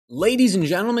Ladies and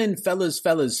gentlemen, fellas,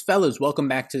 welcome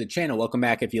back to the channel. Welcome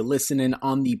back if you're listening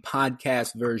on the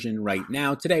podcast version right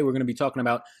now. Today, we're going to be talking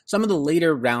about some of the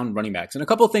later round running backs and a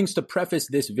couple things to preface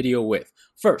this video with.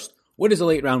 First, what is a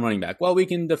late round running back? Well, we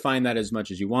can define that as much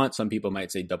as you want. Some people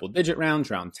might say double digit rounds,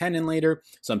 round 10 and later.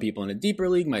 Some people in a deeper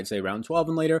league might say round 12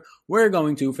 and later. We're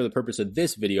going to, for the purpose of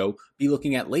this video, be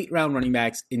looking at late round running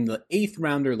backs in the 8th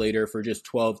round or later for just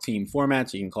 12 team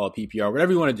formats. You can call it PPR,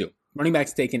 whatever you want to do. Running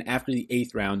backs taken after the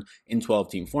 8th round in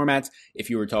 12-team formats. If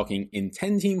you were talking in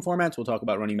 10-team formats, we'll talk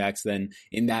about running backs then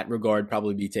in that regard,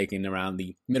 probably be taken around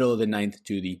the middle of the 9th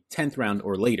to the 10th round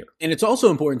or later. And it's also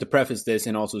important to preface this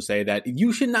and also say that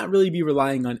you should not really be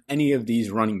relying on any of these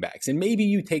running backs. And maybe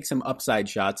you take some upside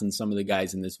shots, and some of the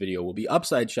guys in this video will be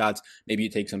upside shots. Maybe you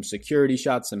take some security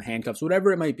shots, some handcuffs,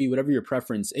 whatever it might be, whatever your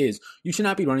preference is. You should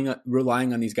not be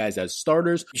relying on these guys as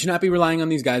starters. You should not be relying on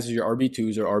these guys as your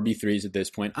RB2s or RB3s at this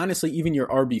point. Honestly, even your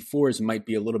RB4s might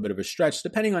be a little bit of a stretch.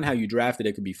 Depending on how you drafted,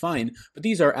 it could be fine, but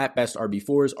these are at best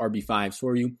RB4s, RB5s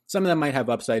for you. Some of them might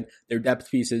have upside. They're depth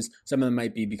pieces. Some of them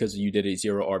might be because you did a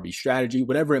zero RB strategy.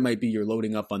 Whatever it might be, you're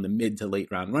loading up on the mid to late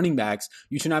round running backs.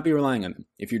 You should not be relying on them.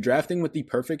 If you're drafting with the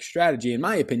perfect strategy, in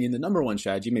my opinion, the number one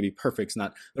strategy, maybe perfect's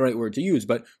not the right word to use,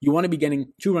 but you want to be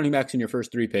getting 2 running backs in your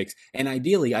first 3 picks, and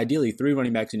ideally 3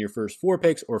 running backs in your first 4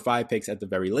 picks or 5 picks at the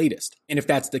very latest. And if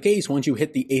that's the case, once you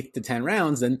hit the 8th to 10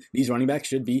 rounds, then these running backs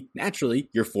should be naturally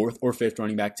your 4th or 5th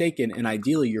running back taken, and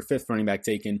ideally your 5th running back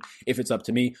taken if it's up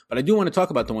to me. But I do want to talk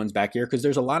about the ones back here because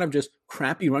there's a lot of just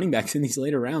crappy running backs in these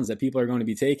later rounds that people are going to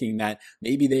be taking that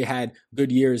maybe they had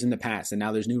good years in the past and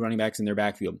now there's new running backs in their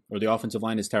backfield, or the offensive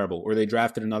line is terrible, or they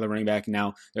drafted another running back and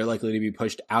now they're likely to be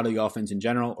pushed out of the offense in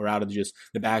general or out of just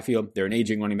the backfield. They're an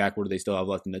aging running back. What do they still have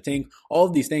left in the tank? All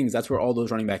of these things, that's where all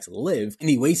those running backs live, in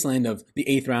the wasteland of the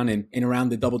 8th round and around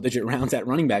the double digit rounds at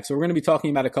running back. So we're going to be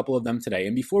talking about a couple of them today.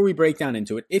 And before we break down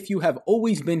into it, if you have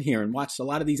always been here and watched a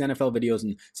lot of these NFL videos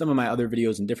and some of my other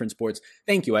videos in different sports,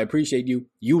 thank you. I appreciate you.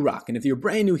 You rock. And if you're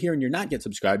brand new here and you're not yet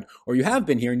subscribed, or you have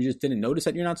been here and you just didn't notice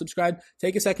that you're not subscribed,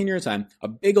 take a second of your time. A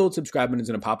big old subscribe button is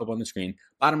going to pop up on the screen.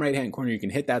 Bottom right hand corner, you can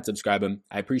hit that subscribe button.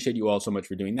 I appreciate you all so much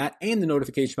for doing that. And the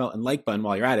notification bell and like button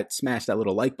while you're at it. Smash that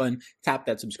little like button, tap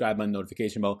that subscribe button,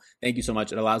 notification bell. Thank you so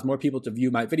much. It allows more people to view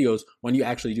my videos when you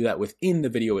actually do that within the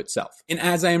video itself. And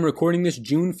as I am recording this,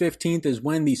 June 15th is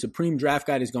when the Supreme Draft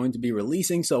Guide is going to be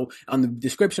releasing. So on the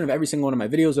description of every single one of my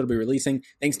videos that'll be releasing,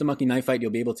 thanks to Monkey Knife Fight,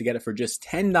 you'll be able to get it for just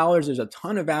 $10. There's a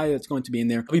ton of value that's going to be in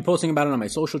there. I'll be posting about it on my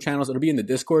social channels. It'll be in the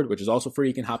Discord, which is also free.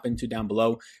 You can hop into down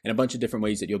below, and a bunch of different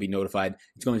ways that you'll be notified.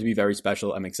 It's going to be very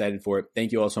special. I'm excited for it.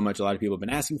 Thank you all so much. A lot of people have been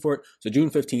asking for it. So June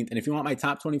 15th. And if you want my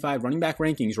top 25 running back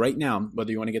rankings right now,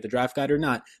 whether you want to get the draft guide or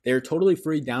not, they're totally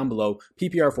free down below.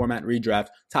 PPR format, redraft,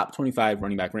 top 25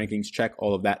 running back rankings. Check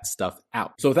all of that stuff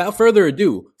out. So without further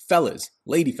ado, fellas,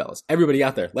 lady fellas, everybody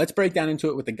out there, let's break down into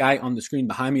it with the guy on the screen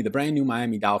behind me, the brand new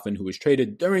Miami Dolphin who was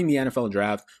traded during the NFL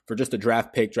draft for just a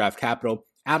draft pick, draft capital,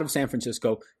 out of San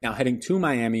Francisco, now heading to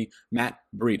Miami, Matt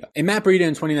Breida. And Matt Breida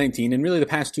in 2019, and really the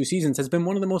past 2 seasons, has been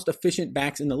one of the most efficient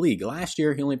backs in the league. Last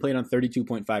year, he only played on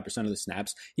 32.5% of the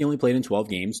snaps. He only played in 12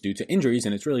 games due to injuries,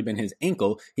 and it's really been his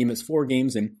ankle. He missed 4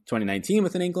 games in 2019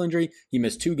 with an ankle injury. He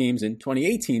missed 2 games in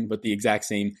 2018 with the exact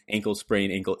same ankle sprain,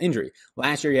 ankle injury.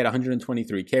 Last year, he had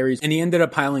 123 carries, and he ended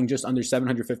up piling just under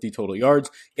 750 total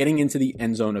yards, getting into the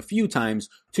end zone a few times.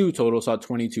 2 total, saw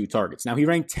 22 targets. Now, he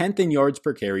ranked 10th in yards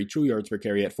per carry, true yards per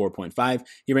carry at 4.5.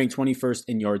 He ranked 21st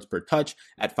in yards per touch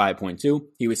at 5.2.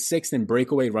 He was 6th in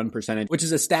breakaway run percentage, which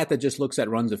is a stat that just looks at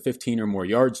runs of 15 or more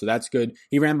yards, so that's good.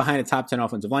 He ran behind a top 10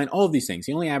 offensive line, all of these things.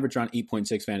 He only averaged around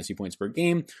 8.6 fantasy points per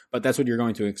game, but that's what you're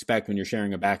going to expect when you're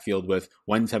sharing a backfield with,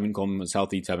 when Tevin Coleman was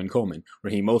healthy, Tevin Coleman,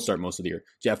 Raheem Mostert most of the year,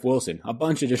 Jeff Wilson, a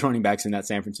bunch of just running backs in that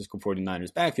San Francisco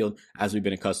 49ers backfield, as we've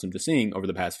been accustomed to seeing over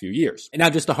the past few years. And now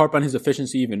just to harp on his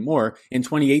efficiency even more, in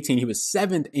 2018, he was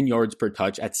 7th in yards per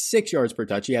touch at 6 yards per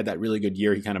touch. He had that really good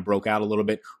year. He kind of broke out a little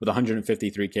bit with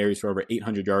 153 carries for over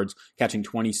 800 yards, catching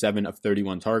 27 of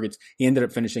 31 targets. He ended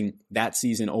up finishing that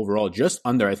season overall just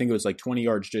under, I think it was like 20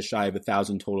 yards, just shy of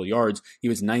 1,000 total yards. He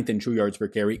was 9th in true yards per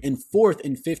carry and 4th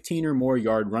in 15 or more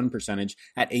yard run percentage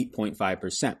at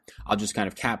 8.5%. I'll just kind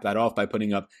of cap that off by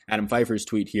putting up Adam Pfeiffer's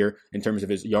tweet here in terms of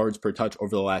his yards per touch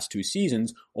over the last 2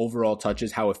 seasons, overall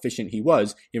touches, how efficient he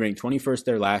was. He ranked 21st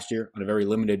there last year on a very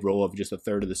limited role of just a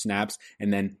third of the snaps.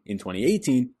 And then in 2018,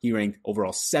 2018, he ranked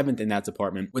overall 7th in that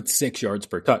department with 6 yards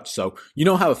per touch. So you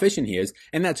know how efficient he is,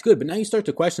 and that's good. But now you start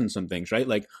to question some things, right?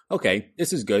 Like, okay,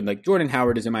 this is good. Like Jordan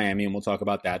Howard is in Miami, and we'll talk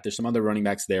about that. There's some other running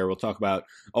backs there. We'll talk about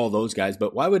all those guys.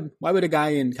 But why would a guy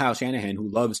in Kyle Shanahan who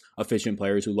loves efficient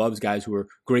players, who loves guys who are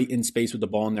great in space with the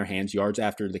ball in their hands, yards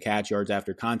after the catch, yards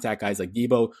after contact, guys like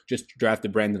Debo, just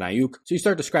drafted Brandon Ayuk. So you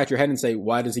start to scratch your head and say,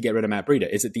 why does he get rid of Matt Breida?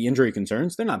 Is it the injury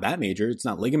concerns? They're not that major. It's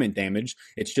not ligament damage.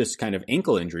 It's just kind of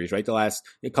ankle injuries, right? The last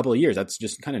couple of years, that's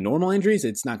just kind of normal injuries.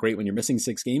 It's not great when you're missing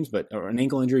 6 games, but an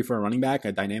ankle injury for a running back,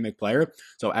 a dynamic player.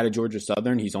 So out of Georgia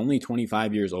Southern, he's only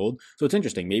 25 years old. So it's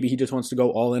interesting. Maybe he just wants to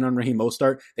go all in on Raheem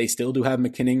Mostert. They still do have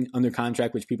McKinnon under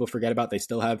contract, which people forget about. They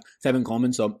still have Tevin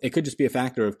Coleman. So it could just be a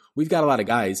factor of we've got a lot of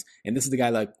guys, and this is the guy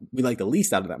like we like the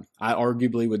least out of them. I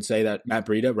arguably would say that Matt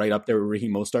Breida, right up there with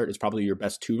Raheem Mostert, is probably your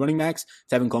best 2 running backs.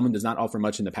 Tevin Coleman does not offer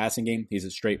much in the passing game. He's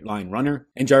a straight line runner.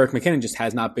 And Jerick McKinnon just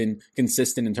has not been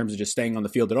consistent in terms of just staying on the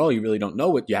field at all. You really don't know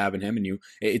what you have in him, and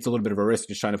it's a little bit of a risk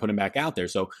just trying to put him back out there.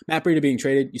 So Matt Breida being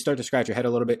traded, you start to scratch your head a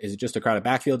little bit. Is it just a crowded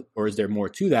backfield, or is there more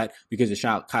to that? Because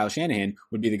Kyle Shanahan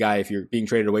would be the guy, if you're being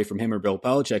traded away from him or Bill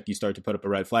Belichick, you start to put up a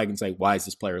red flag and say, why is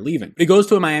this player leaving? But he goes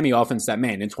to a Miami offense that,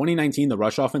 man, in 2019, the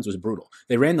rush offense was brutal.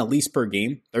 They ran the least per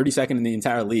game, 32nd in the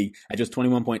entire league at just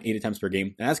 21.8 attempts per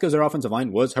game. And that's because their offensive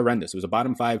line was horrendous. It was a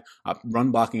bottom 5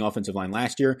 run blocking offensive line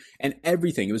last year, and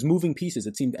everything. It was moving pieces,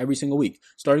 it seemed, every single week.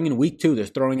 Starting in week 2, they're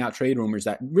throwing out trade rumors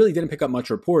that really didn't pick up much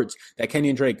reports that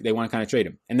Kenyon Drake, they want to kind of trade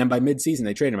him. And then by midseason,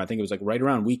 they trade him. I think it was like right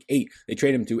around week 8, they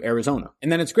trade him to Arizona.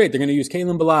 And then it's great. They're going to use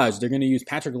Kalen Ballage. They're going to use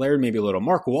Patrick Laird maybe a little.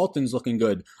 Mark Walton's looking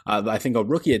good. I think a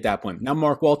rookie at that point. Now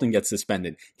Mark Walton gets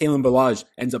suspended. Kalen Ballage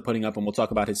ends up putting up, and we'll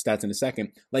talk about his stats in a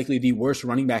second, likely the worst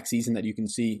running back season that you can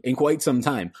see in quite some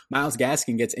time. Myles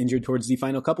Gaskin gets injured towards the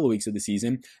final couple of weeks of the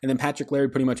season, and then Patrick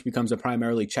Laird pretty much becomes a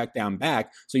primarily check down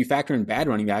back. So you factor in bad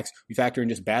running backs, you factor in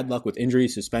just bad luck with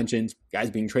injuries, suspensions, guys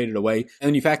being traded away, and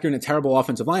then you factor in a terrible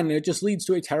offensive line, and it just leads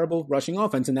to a terrible rushing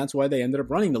offense, and that's why they ended up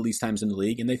running the least times in the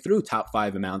league, and they threw top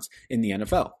 5 amounts in the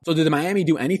NFL. So did the Miami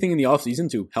do anything in the offseason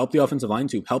to help the offensive line,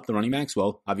 to help the running backs?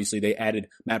 Well, obviously they added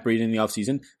Matt Breida in the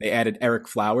offseason. They added Eric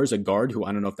Flowers, a guard, who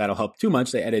I don't know if that'll help too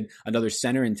much. They added another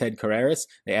center in Ted Carreras.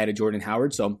 They added Jordan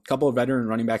Howard. So a couple of veteran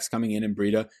running backs coming in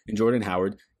Breida and Jordan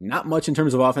Howard. Not much in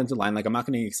terms of offensive line. Like, I'm not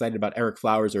going to get excited about Eric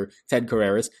Flowers or Ted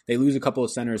Carreras. They lose a couple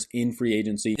of centers in free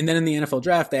agency. And then in the NFL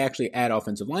draft, they actually add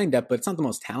offensive line depth, but it's not the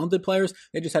most talented players.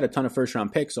 They just had a ton of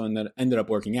first-round picks, so that ended up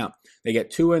working out. They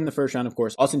get Tua in the first round, of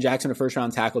course. Austin Jackson, a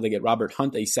first-round tackle. They get Robert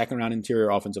Hunt, a second-round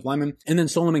interior offensive lineman. And then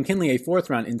Solomon Kinley, a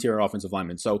fourth-round interior offensive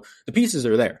lineman. So the pieces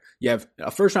are there. You have a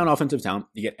first-round offensive talent.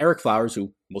 You get Eric Flowers,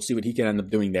 who we'll see what he can end up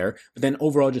doing there. But then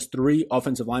overall, just 3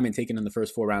 offensive linemen taken in the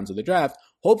first 4 rounds of the draft.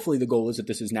 Hopefully the goal is that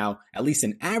this is now at least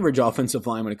an average offensive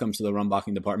line when it comes to the run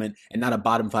blocking department and not a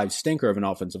bottom 5 stinker of an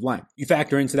offensive line. You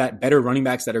factor into that better running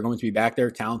backs that are going to be back there,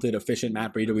 talented, efficient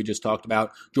Matt Breida we just talked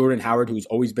about, Jordan Howard, who's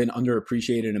always been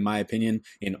underappreciated in my opinion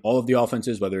in all of the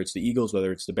offenses, whether it's the Eagles,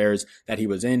 whether it's the Bears that he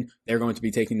was in. They're going to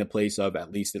be taking the place of,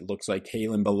 at least it looks like,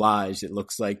 Kalen Ballage. It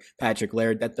looks like Patrick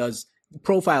Laird. That does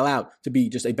profile out to be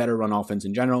just a better run offense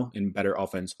in general and better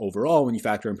offense overall when you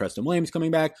factor in Preston Williams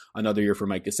coming back, another year for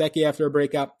Mike Gesicki after a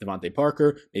breakout, Devontae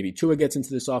Parker, maybe Tua gets into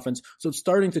this offense. So it's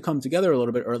starting to come together a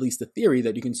little bit, or at least the theory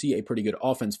that you can see a pretty good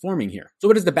offense forming here. So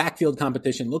what does the backfield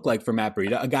competition look like for Matt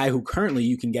Breida, a guy who currently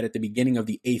you can get at the beginning of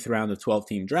the 8th round of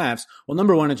 12-team drafts? Well,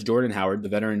 number 1, it's Jordan Howard, the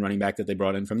veteran running back that they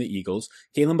brought in from the Eagles,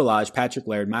 Kalen Ballage, Patrick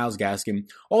Laird, Myles Gaskin,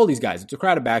 all these guys. It's a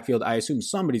crowded backfield. I assume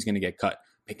somebody's going to get cut.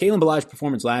 Kalen Ballage's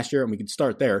performance last year, and we could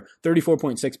start there,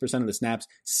 34.6% of the snaps,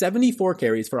 74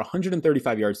 carries for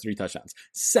 135 yards, 3 touchdowns.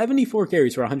 74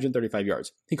 carries for 135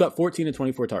 yards. He caught 14 to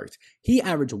 24 targets. He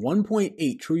averaged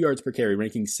 1.8 true yards per carry,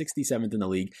 ranking 67th in the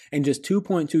league, and just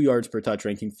 2.2 yards per touch,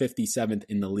 ranking 57th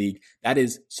in the league. That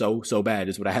is so bad,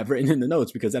 is what I have written in the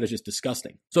notes, because that is just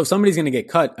disgusting. So if somebody's going to get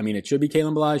cut, I mean, it should be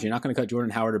Kalen Ballage. You're not going to cut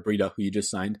Jordan Howard or Breida, who you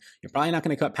just signed. You're probably not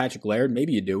going to cut Patrick Laird.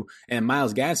 Maybe you do. And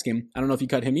Myles Gaskin, I don't know if you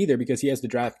cut him either, because he has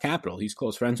the draft capital. He's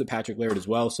close friends with Patrick Laird as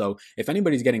well. So if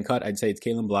anybody's getting cut, I'd say it's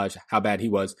Kalen Ballage, how bad he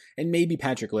was, and maybe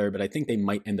Patrick Laird, but I think they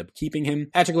might end up keeping him.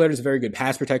 Patrick Laird is a very good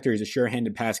pass protector. He's a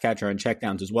sure-handed pass catcher on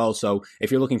checkdowns as well. So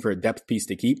if you're looking for a depth piece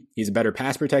to keep, he's a better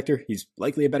pass protector. He's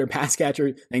likely a better pass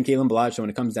catcher than Kalen Ballage. So when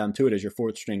it comes down to it, as your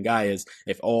 4th string guy, is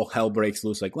if all hell breaks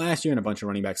loose like last year and a bunch of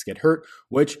running backs get hurt,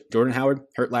 which Jordan Howard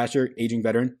hurt last year, aging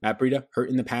veteran, Matt Breida hurt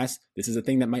in the past. This is a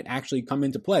thing that might actually come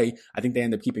into play. I think they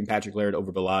end up keeping Patrick Laird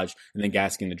over Ballage, and then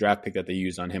asking the draft pick that they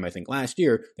used on him, I think last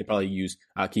year, they probably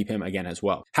keep him again as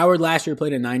well. Howard last year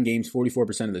played in 9 games,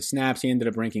 44% of the snaps. He ended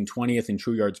up ranking 20th in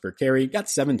true yards per carry, got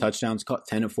 7 touchdowns, caught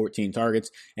 10 of 14 targets,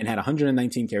 and had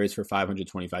 119 carries for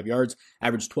 525 yards,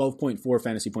 averaged 12.4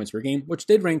 fantasy points per game, which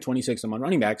did rank 26th among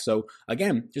running backs. So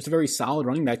again, just a very solid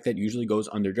running back that usually goes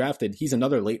underdrafted. He's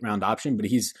another late round option, but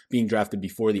he's being drafted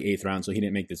before the 8th round, so he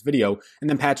didn't make this video. And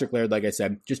then Patrick Laird, like I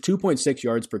said, just 2.6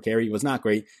 yards per carry, was not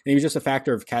great, and he was just a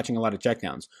factor of catching a lot of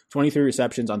checkdowns. 23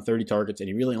 receptions on 30 targets, and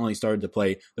he really only started to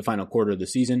play the final quarter of the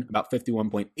season, about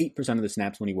 51.8% of the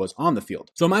snaps when he was on the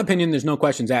field. So in my opinion, there's no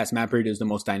questions asked. Matt Breida is the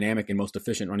most dynamic and most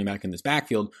efficient running back in this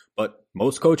backfield, but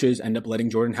most coaches end up letting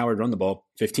Jordan Howard run the ball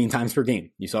 15 times per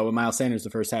game. You saw it with Miles Sanders the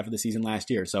first half of the season last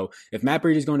year. So if Matt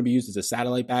Breida is going to be used as a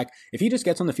satellite back, if he just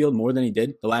gets on the field more than he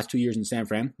did the last 2 years in San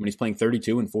Fran, when he's playing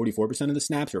 32 and 44% of the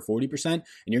snaps or 40%, and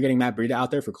you're getting Matt Breida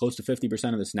out there for close to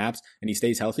 50% of the snaps and he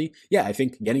stays healthy, yeah, I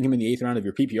think getting him in the 8th round of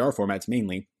your PPR formats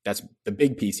mainly, that's the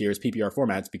big piece here is PPR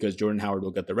formats because Jordan Howard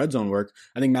will get the red zone work.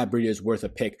 I think Matt Breida is worth a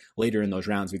pick later in those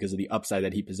rounds because of the upside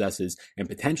that he possesses and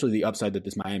potentially the upside that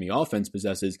this Miami offense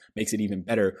possesses makes it even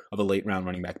better of a late round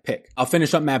running back pick. I'll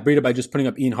finish up Matt Breida by just putting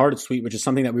up Ian Hart's tweet, which is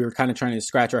something that we were kind of trying to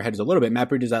scratch our heads a little bit. Matt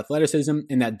Breida's athleticism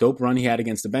and that dope run he had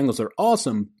against the Bengals are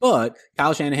awesome, but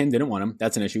Kyle Shanahan didn't want him.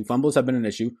 That's an issue. Fumbles have been an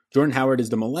issue. Jordan Howard is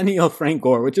the millennial Frank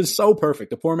Gore, which is so perfect.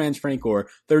 The poor man's Frank Gore,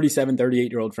 37,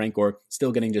 38-year-old Frank Gore,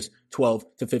 still getting just 12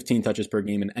 to 15 touches per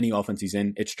game in any offense he's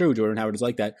in. It's true. Jordan Howard is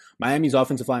like that. Miami's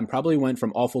offensive line probably went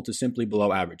from awful to simply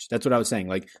below average. That's what I was saying.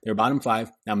 Like they're bottom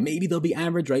 5. Now maybe they'll be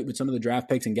average, right, with some of the draft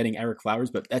picks and getting Eric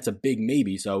Flowers, but that's a big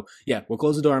maybe. So yeah, we'll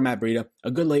close the door on Matt Breida.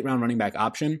 A good late round running back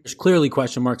option. There's clearly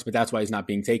question marks, but that's why he's not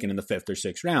being taken in the 5th or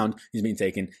 6th round. He's being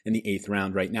taken in the 8th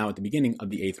round right now at the beginning of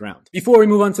the 8th round. Before we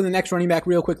move on to the next running back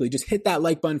real quickly, just hit that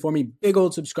like button for me. Big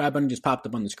old subscribe button just popped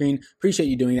up on the screen. Appreciate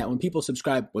you doing that. When people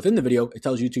subscribe within the video, it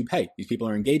tells YouTube, hey, these people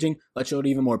are engaging. Let's show it to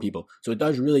even more people. So it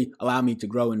does really allow me to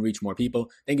grow and reach more people.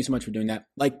 Thank you so much for doing that.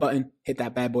 Like button, hit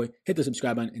that bad boy, hit the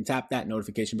subscribe button, and tap that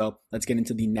notification bell. Let's get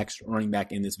into the next running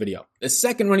back in this video. The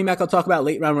second running back I'll talk about,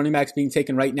 late round running backs being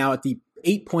taken right now at the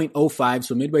 8.05,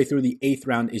 so midway through the 8th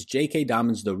round, is J.K.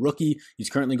 Dobbins, the rookie. He's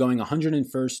currently going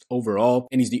 101st overall,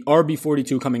 and he's the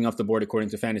RB42 coming off the board according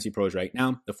to Fantasy Pros right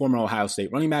now. The former Ohio State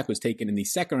running back was taken in the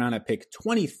 2nd round at pick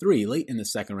 23, late in the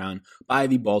 2nd round, by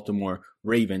the Baltimore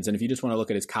Ravens. And if you just want to look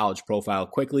at his college profile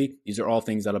quickly, these are all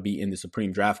things that'll be in the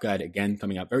Supreme Draft Guide, again,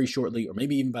 coming out very shortly, or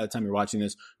maybe even by the time you're watching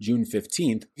this, June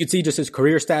 15th. You can see just his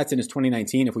career stats in his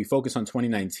 2019. If we focus on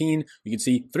 2019, you can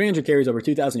see 300 carries, over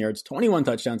 2,000 yards, 21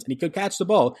 touchdowns, and he could catch the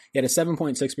ball. He had a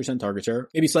 7.6% target share,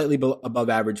 maybe slightly above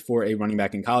average for a running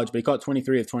back in college, but he caught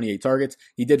 23 of 28 targets.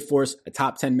 He did force a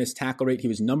top 10 missed tackle rate. He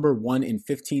was number 1 in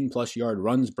 15-plus yard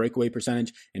runs, breakaway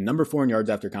percentage, and number 4 in yards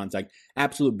after contact.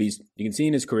 Absolute beast. You can see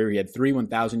in his career, he had 3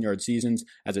 1,000-yard seasons.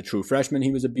 As a true freshman,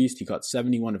 he was a beast. He caught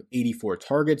 71 of 84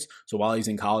 targets. So while he's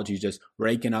in college, he's just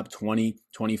raking up 20,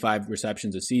 25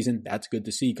 receptions a season. That's good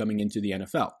to see coming into the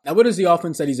NFL. Now, what is the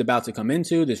offense that he's about to come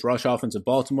into? This rush offense of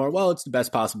Baltimore? Well, it's the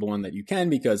best possible one that you can,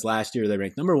 because last year they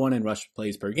ranked number 1 in rush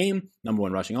plays per game, number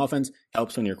 1 rushing offense.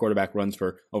 Helps when your quarterback runs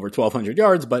for over 1,200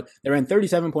 yards, but they ran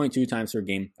 37.2 times per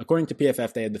game. According to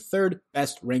PFF, they had the 3rd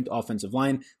best ranked offensive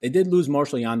line. They did lose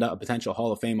Marshall Yanda, a potential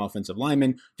Hall of Fame offensive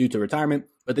lineman, due to retirement,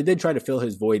 but they did try to fill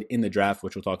his void in the draft,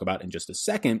 which we'll talk about in just a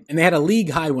second. And they had a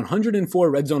league-high 104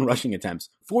 red zone rushing attempts.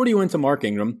 40 went to Mark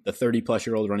Ingram, the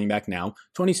 30-plus-year-old running back now,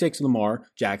 26 Lamar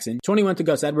Jackson, 20 went to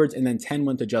Gus Edwards, and then 10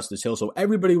 went to Justice Hill. So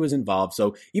everybody was involved.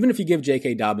 So even if you give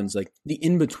J.K. Dobbins like the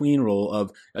in-between role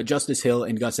of Justice Hill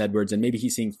and Gus Edwards, and maybe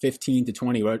he's seeing 15 to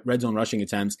 20 red zone rushing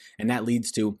attempts, and that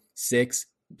leads to 6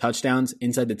 touchdowns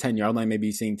inside the 10-yard line, maybe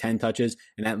he's seeing 10 touches,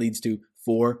 and that leads to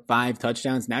 4, 5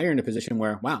 touchdowns. Now you're in a position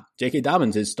where, wow, J.K.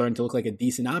 Dobbins is starting to look like a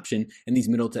decent option in these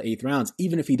middle to 8th rounds,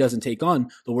 even if he doesn't take on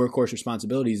the workhorse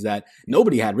responsibilities that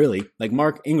nobody had really. Like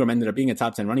Mark Ingram ended up being a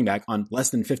top 10 running back on less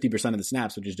than 50% of the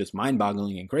snaps, which is just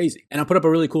mind-boggling and crazy. And I'll put up a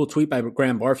really cool tweet by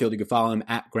Graham Barfield. You can follow him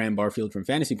at Graham Barfield from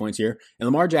Fantasy Points here. And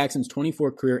Lamar Jackson's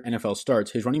 24 career NFL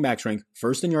starts, his running backs rank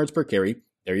 1st in yards per carry.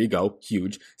 There you go.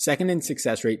 Huge. 2nd in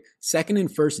success rate, 2nd in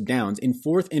first downs, and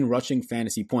 4th in rushing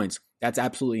fantasy points. That's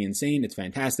absolutely insane. It's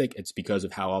fantastic. It's because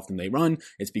of how often they run.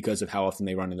 It's because of how often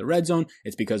they run in the red zone.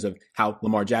 It's because of how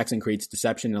Lamar Jackson creates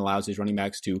deception and allows his running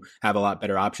backs to have a lot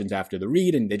better options after the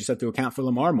read, and they just have to account for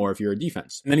Lamar more if you're a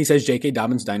defense. And then he says J.K.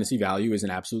 Dobbins' dynasty value is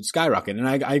an absolute skyrocket, and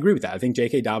I agree with that. I think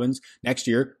J.K. Dobbins next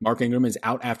year, Mark Ingram is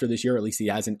out after this year, or at least he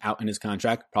hasn't out in his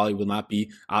contract, probably will not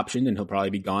be optioned, and he'll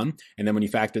probably be gone. And then when you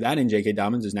factor that in, J.K.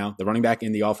 Dobbins is now the running back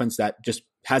in the offense that just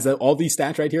has all these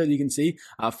stats right here that you can see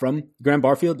from Graham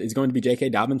Barfield is going to be J.K.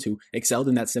 Dobbins, who excelled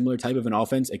in that similar type of an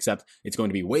offense, except it's going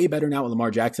to be way better now with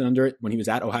Lamar Jackson under it when he was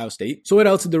at Ohio State. So what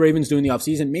else did the Ravens do in the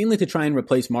offseason? Mainly to try and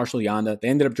replace Marshall Yanda. They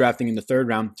ended up drafting in the third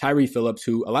round Tyree Phillips,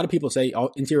 who a lot of people say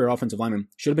interior offensive lineman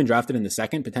should have been drafted in the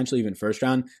second, potentially even first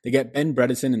round. They get Ben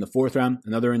Bredesen in the fourth round,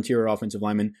 another interior offensive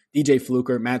lineman, DJ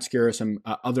Fluker, Matt Skura, some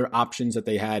other options that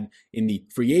they had in the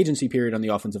free agency period on the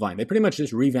offensive line. They pretty much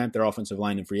just revamped their offensive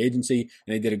line in free agency,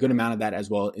 and they did a good amount of that as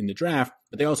well in the draft,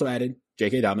 but they also added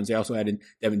J.K. Dobbins. They also added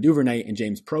Devin Duvernay and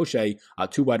James Prochet,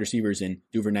 two wide receivers in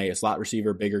Duvernay, a slot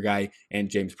receiver, bigger guy, and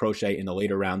James Prochet in the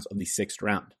later rounds of the sixth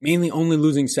round. Mainly only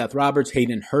losing Seth Roberts,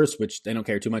 Hayden Hurst, which they don't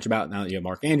care too much about now that you have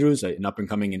Mark Andrews, an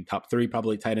up-and-coming in top three,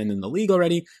 probably tight end in the league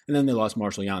already, and then they lost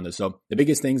Marshall Yanda. So the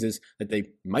biggest things is that they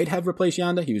might have replaced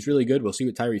Yanda. He was really good. We'll see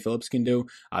what Tyree Phillips can do.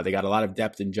 They got a lot of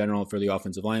depth in general for the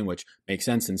offensive line, which makes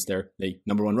sense since they're the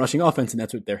number one rushing offense, and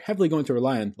that's what they're heavily going to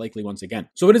rely on, likely once again.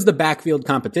 So what is the backfield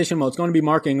competition? Well, it's going to be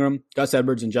Mark Ingram, Gus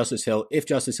Edwards, and Justice Hill, if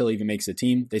Justice Hill even makes the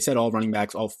team. They said all running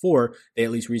backs, all four, they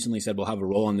at least recently said will have a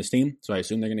role on this team. So I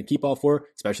assume they're going to keep all four,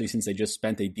 especially since they just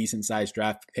spent a decent-sized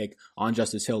draft pick on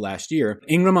Justice Hill last year.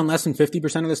 Ingram on less than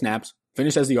 50% of the snaps,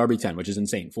 finished as the RB10, which is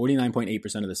insane.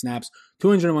 49.8% of the snaps,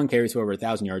 201 carries for over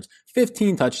 1,000 yards,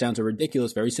 15 touchdowns are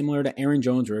ridiculous, very similar to Aaron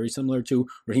Jones, very similar to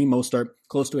Raheem Mostert,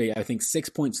 close to a, I think,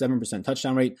 6.7%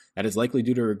 touchdown rate. That is likely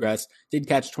due to regress. Did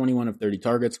catch 21 of 30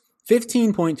 targets.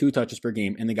 15.2 touches per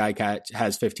game, and the guy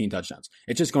has 15 touchdowns.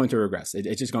 It's just going to regress.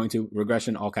 It's just going to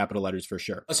regression, all capital letters for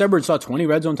sure. Gus Edwards saw 20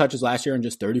 red zone touches last year and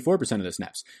just 34% of the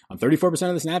snaps. On 34%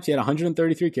 of the snaps, he had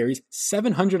 133 carries,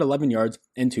 711 yards,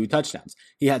 and 2 touchdowns.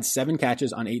 He had 7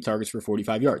 catches on 8 targets for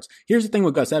 45 yards. Here's the thing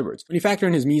with Gus Edwards. When you factor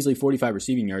in his measly 45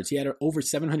 receiving yards, he had over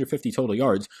 750 total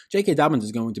yards. J.K. Dobbins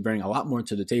is going to bring a lot more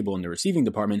to the table in the receiving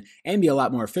department and be a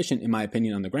lot more efficient, in my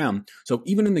opinion, on the ground. So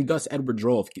even in the Gus Edwards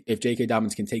role, if J.K.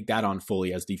 Dobbins can take that on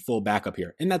fully as the full backup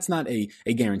here. And that's not a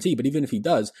guarantee, but even if he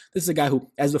does, this is a guy who,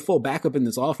 as the full backup in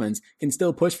this offense, can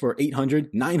still push for 800,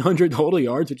 900 total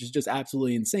yards, which is just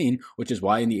absolutely insane, which is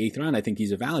why in the 8th round, I think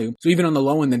he's a value. So even on the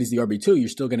low end that he's the RB2, you're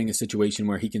still getting a situation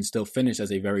where he can still finish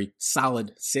as a very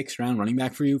solid 6th round running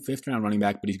back for you, 5th round running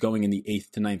back, but he's going in the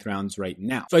 8th to 9th rounds right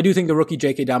now. So I do think the rookie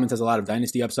J.K. Dobbins has a lot of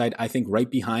dynasty upside. I think right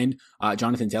behind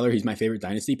Jonathan Taylor, he's my favorite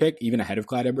dynasty pick, even ahead of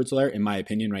Clyde Edwards-Helaire, in my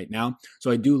opinion right now.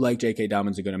 So I do like J.K.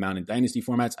 Dobbins a good amount in dynasty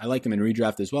formats. I like him in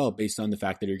redraft as well, based on the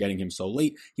fact that you're getting him so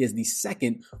late. He is the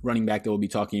second running back that we'll be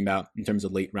talking about in terms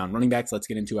of late round running backs. Let's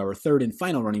get into our third and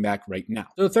final running back right now.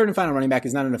 So the third and final running back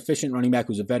is not an efficient running back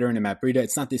who's a veteran in Matt Breida.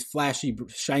 It's not this flashy,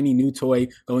 shiny new toy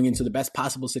going into the best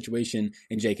possible situation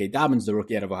in J.K. Dobbins, the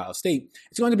rookie out of Ohio State.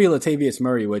 It's going to be Latavius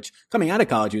Murray, which coming out of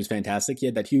college, he was fantastic. He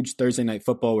had that huge Thursday night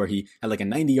football where he had like a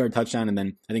 90-yard touchdown and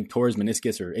then I think tore his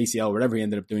meniscus or ACL, whatever he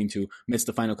ended up doing to miss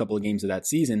the final couple of games of that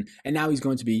season. And now he's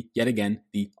going to be, yet again,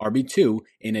 the RB2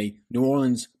 in a New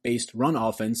Orleans-based run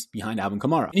offense behind Alvin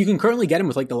Kamara. And you can currently get him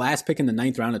with like the last pick in the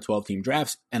 9th round of 12-team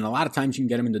drafts, and a lot of times you can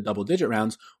get him into double-digit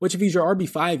rounds, which if he's your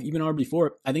RB5, even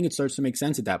RB4, I think it starts to make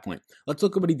sense at that point. Let's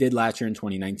look at what he did last year in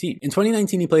 2019. In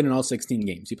 2019, he played in all 16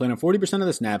 games. He played on 40% of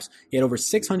the snaps. He had over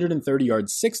 630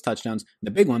 yards, 6 touchdowns.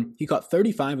 The big one, he caught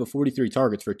 35 of 43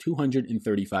 targets for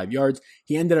 235 yards.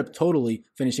 He ended up totally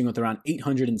finishing with around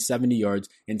 870 yards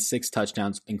and 6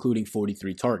 touchdowns, including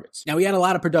 43 targets. Now, he had a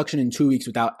lot of production in 2 weeks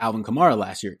without Alvin Kamara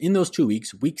last year. In those 2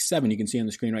 weeks, week 7, you can see on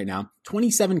the screen right now,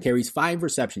 27 carries, 5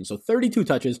 receptions, so 32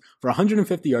 touches for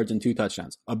 150 yards and 2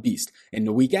 touchdowns. A beast. And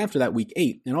the week after that, week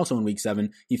 8, and also in week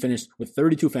 7, he finished with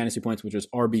 32 fantasy points, which was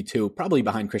RB2, probably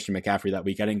behind Christian McCaffrey that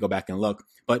week. I didn't go back and look.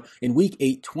 But in week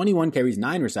 8, 21 carries,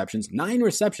 9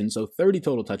 receptions, so 30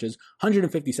 total touches,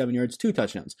 157 yards, 2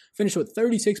 touchdowns. Finished with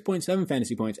 36.7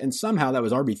 fantasy points, and somehow that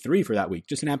was RB3 for that week.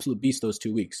 Just an absolute beast those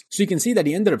 2 weeks. So you can see that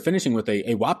he ended up finishing with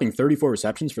a whopping 34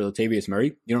 receptions for Latavius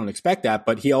Murray. You don't expect that,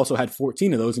 but he also had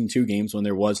 14 of those in 2 games when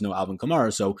there was no Alvin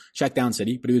Kamara. So check down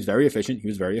city, but he was very efficient. He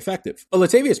was very effective. But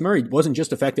Latavius Murray wasn't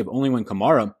just effective only when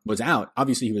Kamara was out.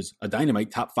 Obviously, he was a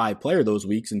dynamite top 5 player those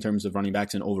weeks in terms of running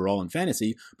backs and overall in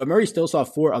fantasy, but Murray still saw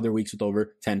 4 other weeks with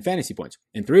over 10 fantasy points.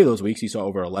 In 3 of those weeks, he saw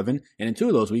over 11, and in 2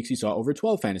 of those weeks, he saw over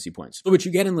 12 fantasy points. So what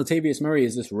you get in Latavius Murray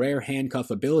is this rare handcuff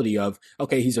ability of,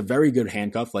 okay, he's a very good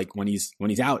handcuff. Like when he's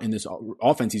out in this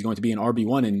offense, he's going to be an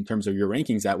RB1 in terms of your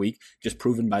rankings that week, just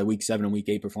proven by week 7 and week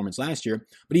 8 performance last year.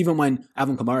 But even when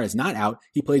Alvin Kamara is not out,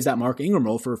 he plays that Mark Ingram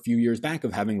role for a few years back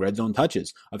of having red zone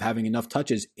touches, of having enough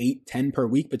touches, 8, 10 per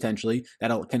week potentially,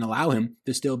 that can allow him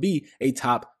to still be a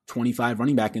top 25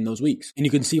 running back in those weeks. And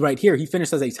you can see right here, he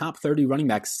finished as a top 30 running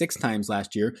back 6 times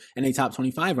last year and a top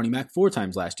 25 running back 4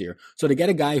 times last year. So to get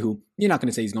a guy who, you're not going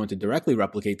to say he's going to directly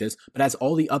replicate this, but has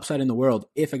all the upside in the world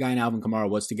if a guy in Alvin Kamara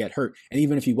was to get hurt. And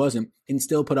even if he wasn't, can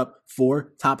still put up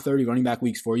 4 top 30 running back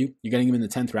weeks for you. You're getting him in the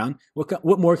 10th round.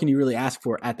 What more can you really ask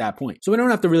for at that point? So we don't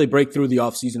have to really break through the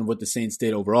offseason of what the Saints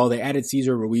did overall. They added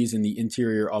Cesar Ruiz in the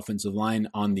interior offensive line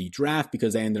on the draft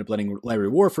because they ended up letting Larry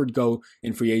Warford go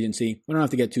in free agency. We don't have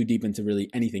to get too deep into really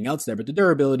anything else there, but the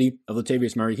durability of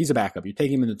Latavius Murray, he's a backup. You're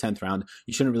taking him in the 10th round.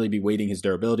 You shouldn't really be waiting his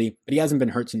durability, but he hasn't been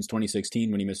hurt since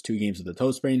 2016 when he missed 2 games with a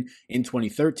toe sprain. In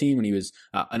 2013, when he was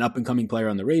an up-and-coming player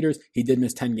on the Raiders, he did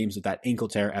miss 10 games with that ankle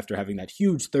tear after having that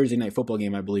huge Thursday night football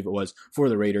game, I believe it was, for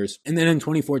the Raiders. And then in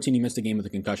 2014, he missed a game with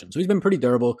a concussion. So he's been pretty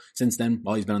durable since then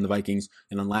while he's been on the Vikings.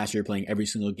 And then last year playing every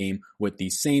single game with the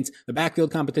Saints. The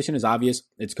backfield competition is obvious.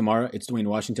 It's Kamara. It's Dwayne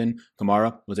Washington.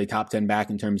 Kamara was a top 10 back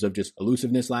in terms of just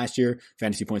elusiveness last year.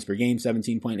 Fantasy points per game,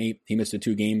 17.8. He missed the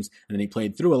 2 games and then he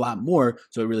played through a lot more.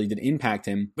 So it really did impact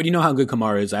him. But you know how good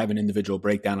Kamara is. I have an individual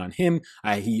breakdown on him.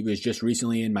 He was just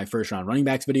recently in my first round running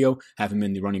backs video, have him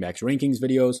in the running backs rankings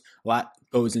videos. A lot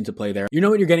goes into play there. You know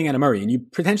what you're getting out of Murray, and you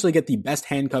potentially get the best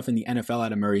handcuff in the NFL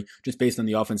out of Murray just based on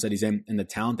the offense that he's in and the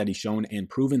talent that he's shown and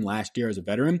proven last year as a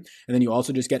veteran. And then you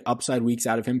also just get upside weeks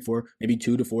out of him for maybe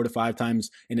 2 to 4 to 5 times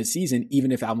in a season,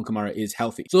 even if Alvin Kamara is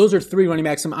healthy. So those are 3 running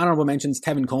backs. Some honorable mentions: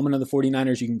 Tevin Coleman of the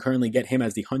 49ers. You can currently get him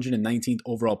as the 119th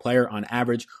overall player on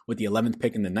average with the 11th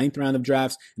pick in the 9th round of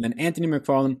drafts. And then Anthony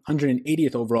McFarland,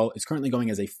 180th overall, is currently going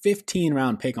as a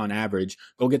 15-round pick on average.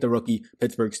 Go get the rookie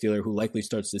Pittsburgh Steeler who likely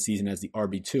starts the season as the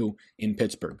RB2 in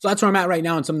Pittsburgh. So that's where I'm at right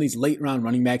now on some of these late round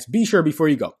running backs. Be sure before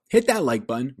you go, hit that like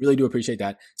button. Really do appreciate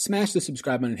that. Smash the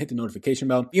subscribe button and hit the notification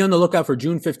bell. Be on the lookout for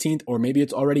June 15th, or maybe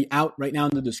it's already out right now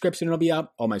in the description. It'll be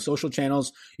out. All my social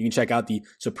channels. You can check out the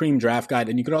Supreme Draft Guide,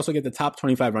 and you could also get the top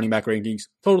 25 running back rankings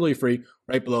totally free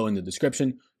right below in the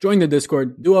description. Join the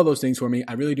Discord. Do all those things for me.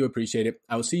 I really do appreciate it.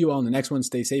 I will see you all in the next one.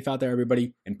 Stay safe out there,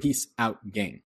 everybody, and peace out, gang.